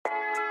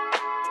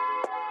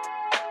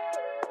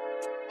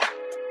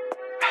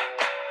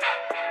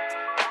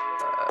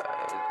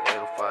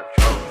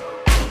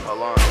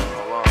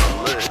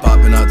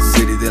Moving out the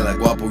city, they like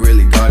Guapo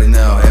really got it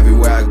now.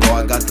 Everywhere I go,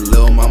 I got the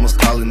little mamas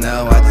calling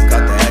now. I just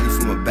got the addy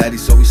from a baddie,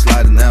 so we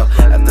sliding out.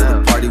 After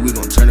the party, we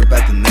gon' turn up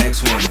at the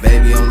next one.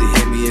 Baby, only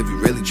hit me if you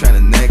really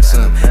tryna next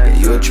some. Yeah,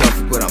 you a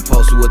trophy, but I'm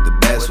posted with the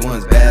best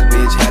ones. Bad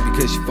bitch, happy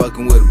cause you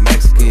fucking with a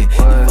Mexican.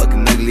 You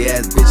fucking ugly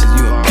ass bitches,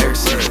 you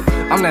embarrassing.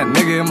 I'm that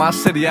nigga in my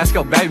city, ask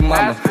your baby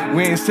mama.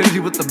 We ain't stingy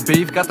with the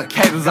beef, got the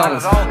caters on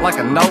us like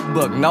a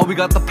notebook. No, we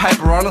got the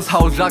paper on us,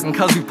 hoes jockin'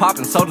 cause we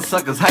poppin', so the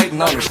suckers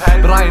hatin' on us.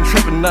 But I ain't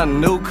trippin'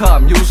 nothing new, cause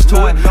I'm used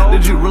to it.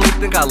 Did you really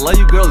think I love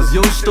you, girl? Is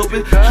you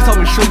stupid? She told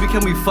me, Shooby,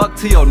 can we fuck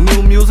to your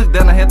new music?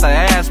 Then I hit the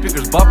ass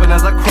speakers bumpin'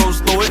 as I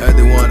cruise through it. Heard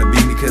they wanna be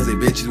me cause they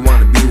bitches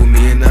wanna be with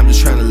me, and I'm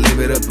just tryna live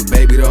it up, but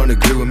baby don't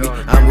agree with me.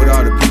 I'm with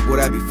all the people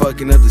that be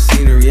fucking up the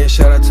scenery, and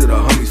shout out to the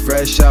homies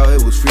fresh out,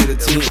 it was free to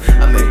team.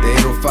 I make the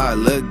 805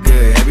 look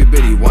good,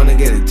 everybody wanna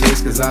get a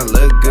taste cause I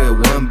look good.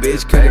 One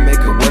bitch couldn't make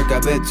it work, I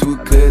bet two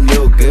could.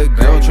 Little good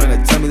girl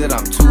tryna tell me that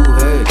I'm too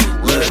hood.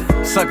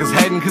 Look, suckers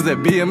hatin' cause they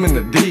BM in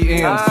the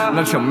DMs.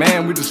 Not your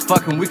man, we just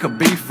fucking, we could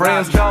be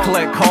friends.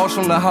 Collect calls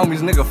from the homies,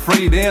 nigga,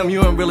 free them.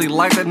 You ain't really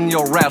like that in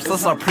your raps,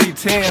 let's not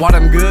pretend. Why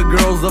them good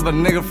girls of a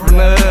nigga from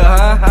the hood,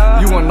 huh?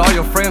 You and all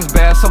your friends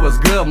bad, so it's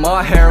good.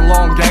 My hair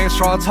long, game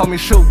strong, told me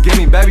shoot, give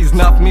me babies,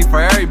 not for me,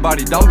 for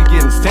everybody. Don't be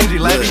getting stingy,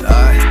 lady. Look,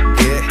 I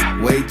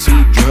get way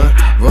too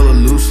drunk, roll a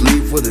loose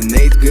leaf with an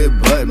eighth good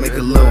butt, make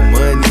a little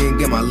money and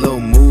get my little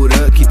mood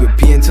up. Keep it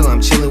P until I'm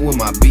chillin' with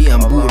my B,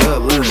 I'm booed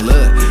up.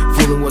 Look,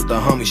 fooling with the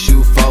homie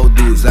Shoo42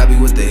 dudes. I be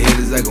with the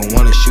haters that gon'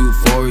 wanna shoot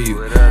for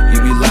you.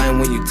 You be lying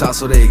when you talk,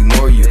 so they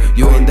ignore you.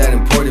 You ain't that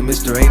important,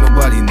 mister, ain't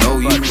nobody know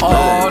you.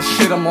 Oh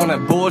shit, I'm on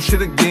that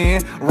bullshit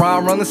again.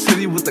 Run the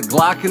city with the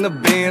Glock and the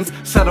Benz.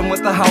 Said I'm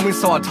with the homies,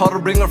 so I told her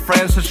bring her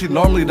friends, so she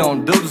normally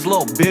don't do this,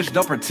 little bitch,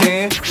 don't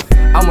pretend.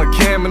 I'm a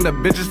Cam and the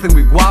bitches think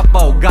we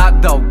guapo.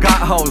 Got dope,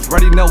 got hoes,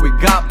 ready know we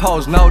got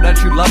pose. Know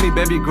that you love me,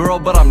 baby girl,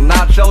 but I'm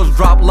not yours.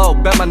 Drop low,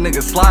 bet my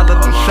niggas slide,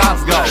 let them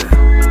shots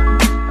go.